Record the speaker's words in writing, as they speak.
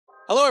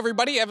Hello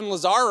everybody, Evan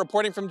Lazar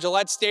reporting from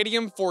Gillette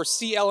Stadium for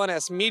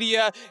CLNS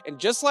Media. And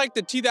just like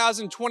the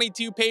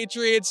 2022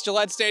 Patriots,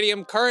 Gillette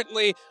Stadium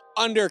currently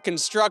under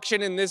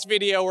construction. In this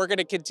video, we're going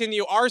to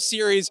continue our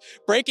series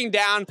breaking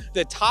down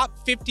the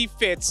top 50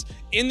 fits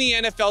in the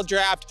NFL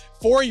draft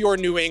for your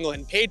New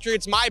England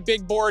Patriots. My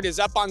big board is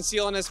up on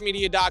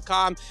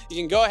clnsmedia.com. You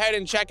can go ahead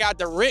and check out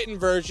the written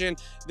version.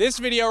 This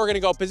video, we're going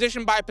to go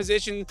position by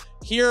position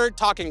here,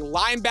 talking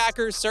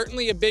linebackers,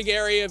 certainly a big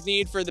area of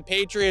need for the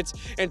Patriots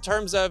in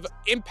terms of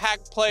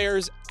impact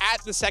players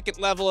at the second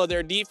level of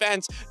their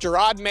defense.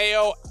 Gerard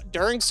Mayo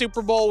during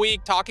Super Bowl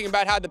week talking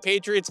about how the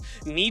Patriots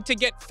need to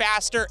get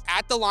faster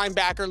at the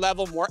linebacker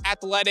level, more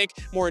athletic,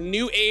 more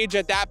new age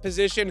at that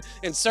position,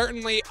 and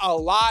certainly a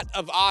lot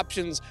of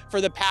options for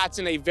the Pats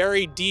in a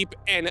very deep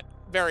and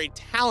very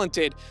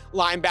talented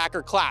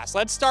linebacker class.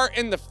 Let's start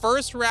in the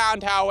first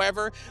round,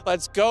 however.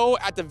 Let's go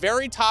at the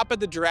very top of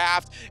the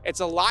draft. It's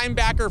a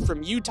linebacker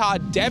from Utah,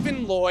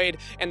 Devin Lloyd.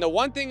 And the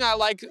one thing I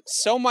like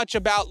so much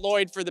about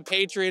Lloyd for the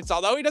Patriots,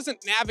 although he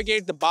doesn't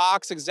navigate the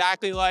box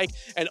exactly like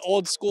an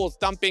old school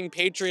thumping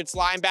Patriots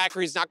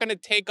linebacker, he's not going to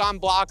take on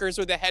blockers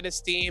with a head of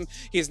steam.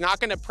 He's not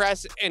going to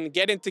press and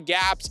get into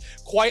gaps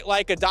quite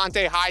like a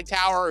Dante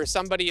Hightower or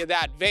somebody of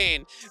that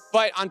vein.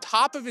 But on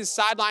top of his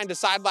sideline to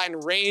sideline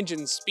range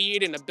and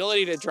speed and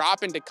ability to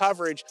drop into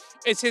coverage,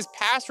 is his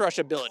pass rush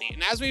ability.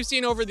 And as we've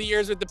seen over the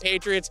years with the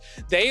Patriots,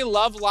 they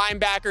love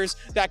linebackers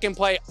that can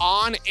play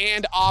on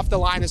and off the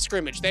line of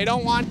scrimmage. They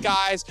don't want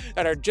guys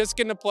that are just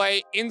going to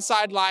play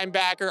inside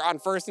linebacker on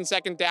first and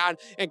second down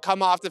and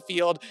come off the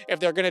field if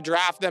they're going to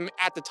draft them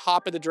at the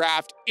top of the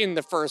draft in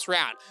the first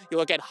round. You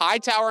look at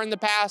Hightower in the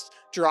past,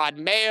 Gerard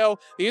Mayo,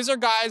 these are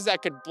guys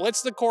that could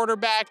blitz the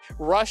quarterback,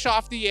 rush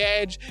off the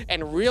edge,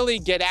 and really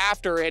get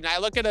after it. And I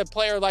look at a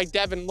player like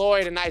Devin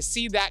Lloyd and I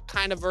see that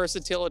kind of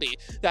versatility,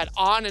 that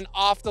on and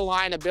off the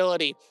line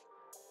ability.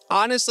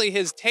 Honestly,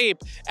 his tape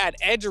at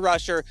edge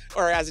rusher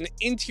or as an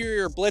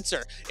interior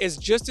blitzer is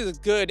just as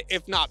good,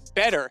 if not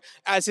better,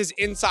 as his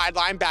inside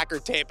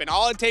linebacker tape. And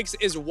all it takes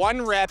is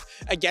one rep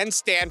against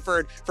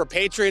Stanford for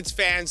Patriots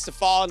fans to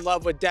fall in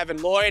love with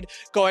Devin Lloyd,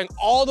 going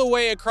all the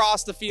way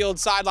across the field,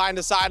 sideline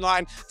to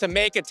sideline, to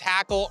make a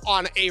tackle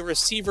on a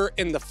receiver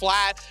in the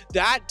flat.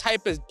 That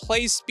type of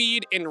play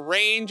speed and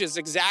range is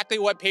exactly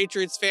what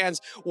Patriots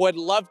fans would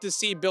love to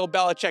see Bill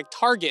Belichick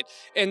target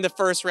in the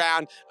first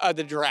round of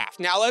the draft.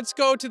 Now let's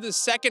go to the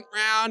second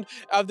round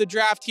of the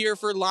draft here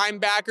for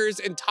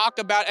linebackers and talk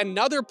about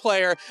another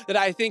player that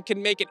I think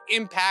can make an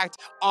impact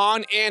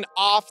on and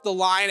off the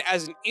line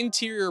as an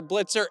interior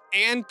blitzer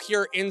and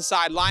pure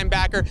inside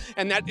linebacker,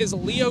 and that is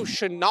Leo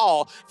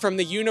Chenal from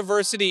the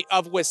University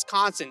of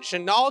Wisconsin.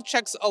 Chenal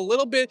checks a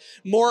little bit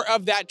more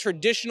of that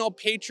traditional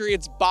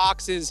Patriots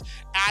boxes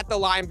at the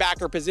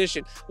linebacker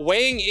position.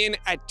 Weighing in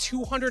at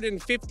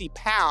 250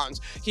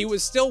 pounds, he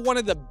was still one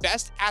of the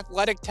best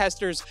athletic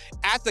testers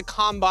at the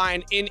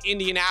combine in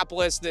Indianapolis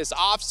this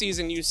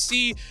offseason. You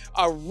see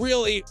a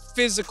really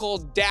physical,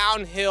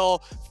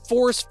 downhill,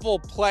 forceful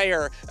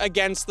player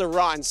against the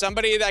run.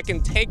 Somebody that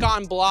can take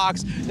on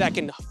blocks, that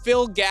can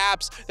fill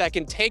gaps, that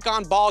can take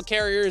on ball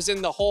carriers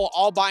in the hole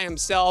all by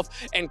himself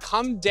and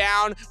come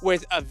down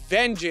with a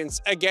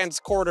vengeance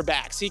against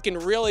quarterbacks. He can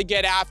really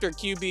get after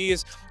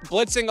QBs,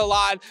 blitzing a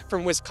lot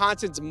from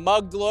Wisconsin's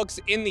mugged looks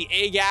in the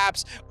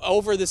A-gaps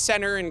over the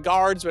center and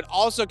guards, but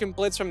also can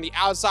blitz from the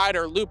outside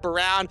or loop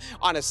around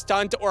on a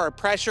stunt or a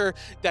pressure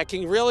that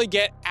can really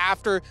get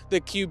after the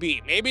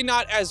QB. Maybe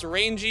not as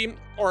rangy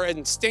or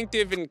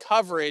instinctive in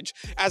coverage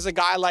as a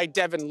guy like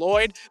Devin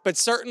Lloyd, but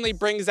certainly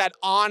brings that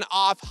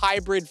on-off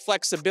hybrid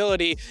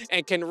flexibility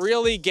and can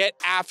really get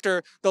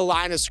after the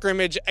line of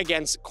scrimmage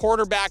against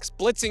quarterbacks,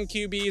 blitzing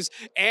QBs,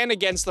 and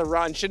against the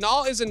run.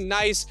 Chenal is a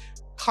nice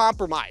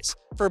compromise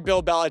for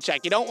Bill Belichick.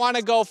 You don't want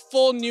to go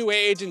full new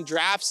age and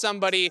draft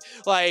somebody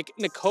like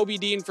Nakobe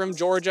Dean from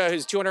Georgia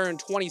who's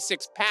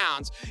 226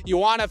 pounds. You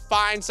want to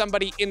find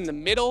somebody in the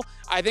middle.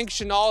 I think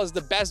Chenal is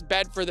the best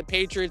bet for the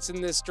Patriots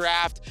in this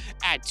draft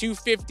at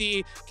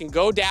 250, can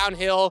go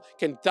downhill,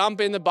 can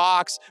thump in the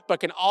box, but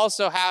can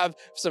also have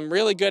some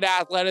really good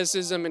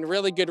athleticism and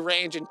really good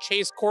range and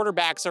chase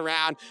quarterbacks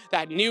around.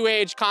 That new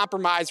age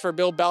compromise for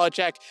Bill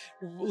Belichick.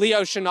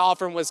 Leo Chenal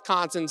from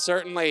Wisconsin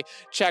certainly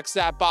checks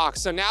that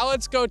box. So now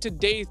let's go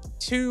to day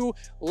two,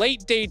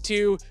 late day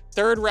two,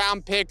 third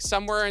round pick,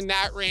 somewhere in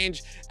that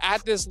range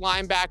at this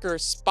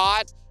linebacker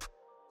spot.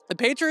 The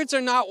Patriots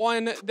are not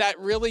one that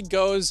really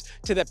goes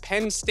to the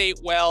Penn State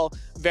well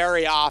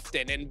very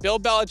often, and Bill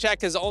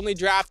Belichick has only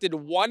drafted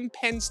one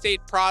Penn State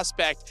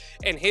prospect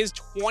in his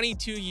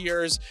 22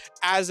 years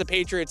as the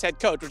Patriots head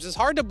coach, which is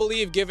hard to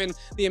believe given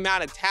the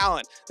amount of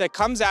talent that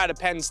comes out of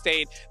Penn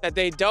State, that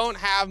they don't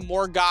have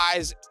more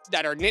guys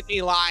that are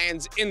Nittany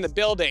Lions in the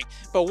building.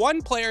 But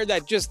one player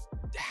that just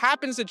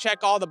happens to check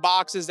all the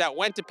boxes, that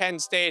went to Penn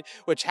State,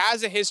 which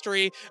has a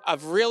history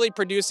of really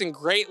producing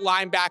great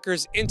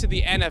linebackers into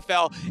the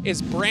NFL,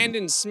 is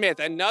Brandon Smith,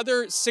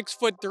 another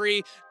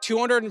 6'3",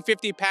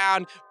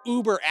 250-pound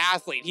uber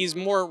athlete. He's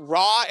more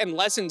raw and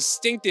less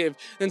instinctive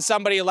than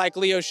somebody like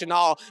Leo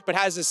Chenal, but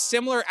has a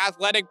similar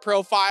athletic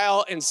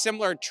profile and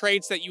similar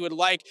traits that you would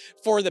like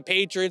for the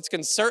Patriots.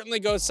 Can certainly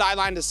go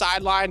sideline to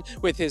sideline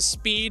with his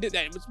speed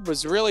that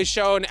was really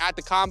shown at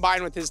the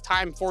combine with his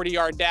time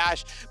 40-yard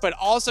dash, but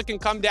also can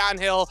come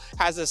downhill,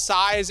 has the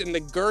size and the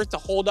girth to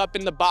hold up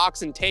in the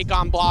box and take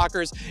on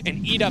blockers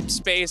and eat up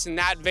space in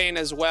that vein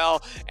as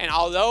well. And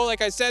although,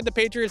 like I said, the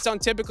Patriots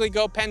don't typically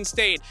go Penn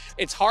State,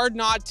 it's hard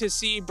not to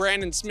see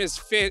Brandon Smith's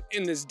fit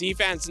in this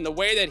defense and the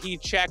way that he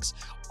checks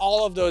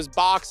all of those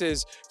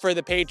boxes for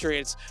the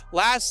Patriots.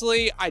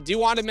 Lastly, I do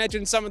want to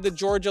mention some of the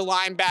Georgia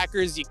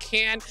linebackers. You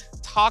can't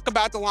talk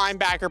about the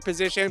linebacker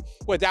position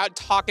without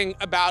talking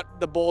about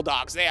the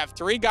Bulldogs. They have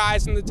 3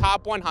 guys in the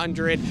top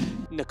 100.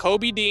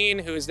 Nakobe Dean,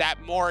 who is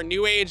that more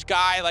new age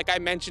guy, like I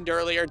mentioned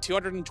earlier,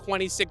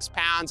 226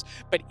 pounds,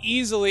 but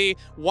easily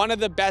one of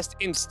the best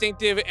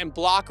instinctive and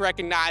block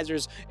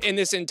recognizers in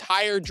this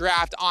entire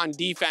draft on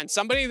defense.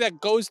 Somebody that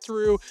goes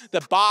through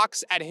the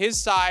box at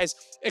his size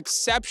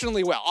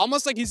exceptionally well,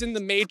 almost like he's in the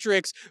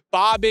Matrix,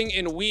 bobbing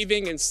and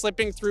weaving and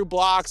slipping through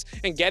blocks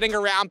and getting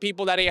around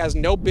people that he has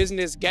no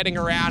business getting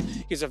around.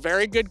 He's a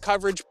very good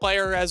coverage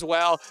player as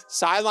well,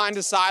 sideline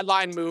to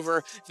sideline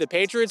mover. If the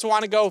Patriots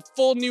want to go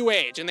full new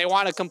age and they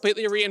want to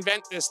completely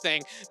reinvent this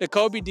thing,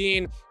 Nakobe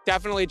Dean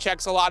definitely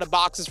checks a lot of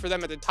boxes for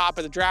them at the top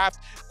of the draft.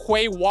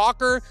 Quay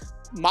Walker,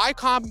 my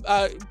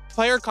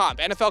player comp,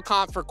 NFL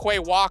comp for Quay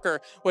Walker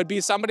would be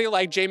somebody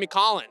like Jamie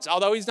Collins.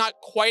 Although he's not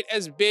quite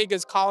as big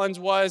as Collins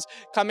was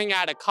coming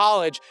out of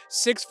college,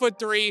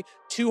 6'3",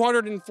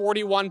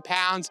 241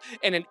 pounds,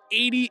 and an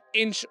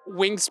 80-inch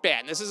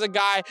wingspan. This is a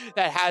guy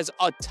that has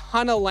a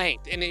ton of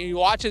length. And if you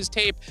watch his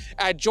tape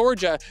at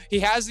Georgia, he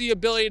has the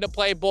ability to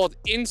play both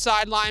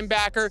inside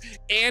linebacker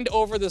and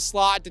over the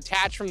slot,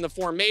 detached from the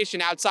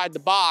formation outside the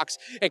box.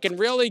 It can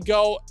really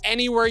go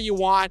anywhere you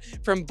want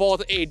from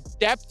both a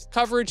depth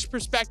coverage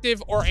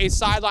perspective or a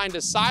sideline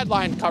to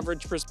sideline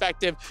coverage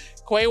perspective.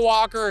 Quay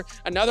Walker,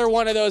 another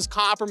one of those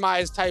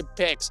compromise type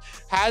picks.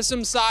 Has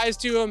some size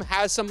to him,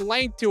 has some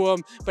length to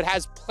him, but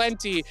has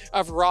plenty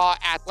of raw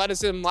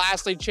athleticism.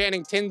 Lastly,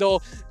 Channing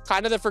Tindall,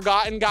 kind of the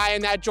forgotten guy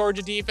in that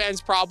Georgia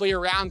defense, probably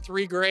around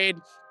 3 grade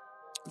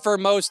for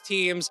most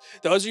teams.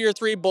 Those are your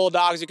 3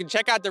 Bulldogs. You can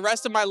check out the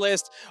rest of my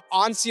list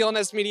on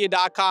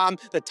CLNSmedia.com.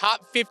 The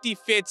top 50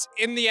 fits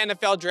in the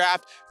NFL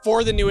draft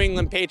for the New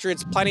England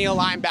Patriots. Plenty of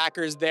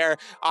linebackers there.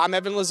 I'm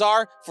Evan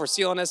Lazar for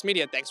CLNS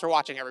Media. Thanks for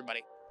watching,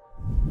 everybody.